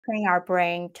train our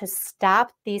brain to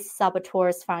stop these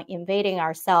saboteurs from invading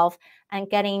ourselves and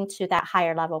getting to that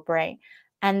higher level brain.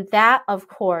 And that, of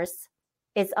course,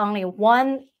 is only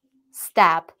one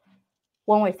step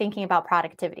when we're thinking about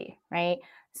productivity, right?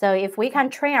 So if we can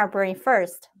train our brain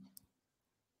first,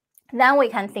 then we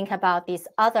can think about these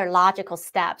other logical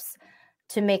steps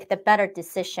to make the better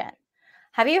decision.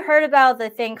 Have you heard about the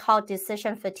thing called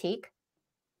decision fatigue?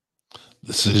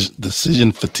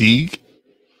 Decision fatigue?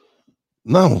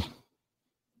 No.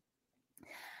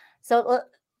 So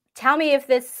tell me if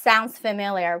this sounds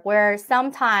familiar, where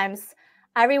sometimes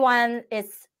everyone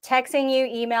is texting you,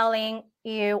 emailing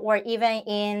you, or even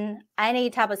in any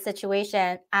type of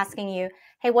situation asking you,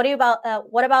 hey, what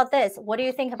about this? What do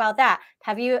you think about that?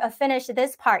 Have you finished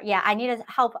this part? Yeah, I need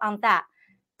help on that.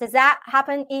 Does that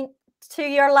happen to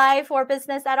your life or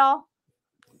business at all?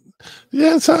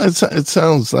 Yeah, it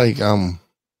sounds like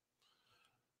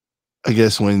I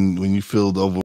guess when you feel over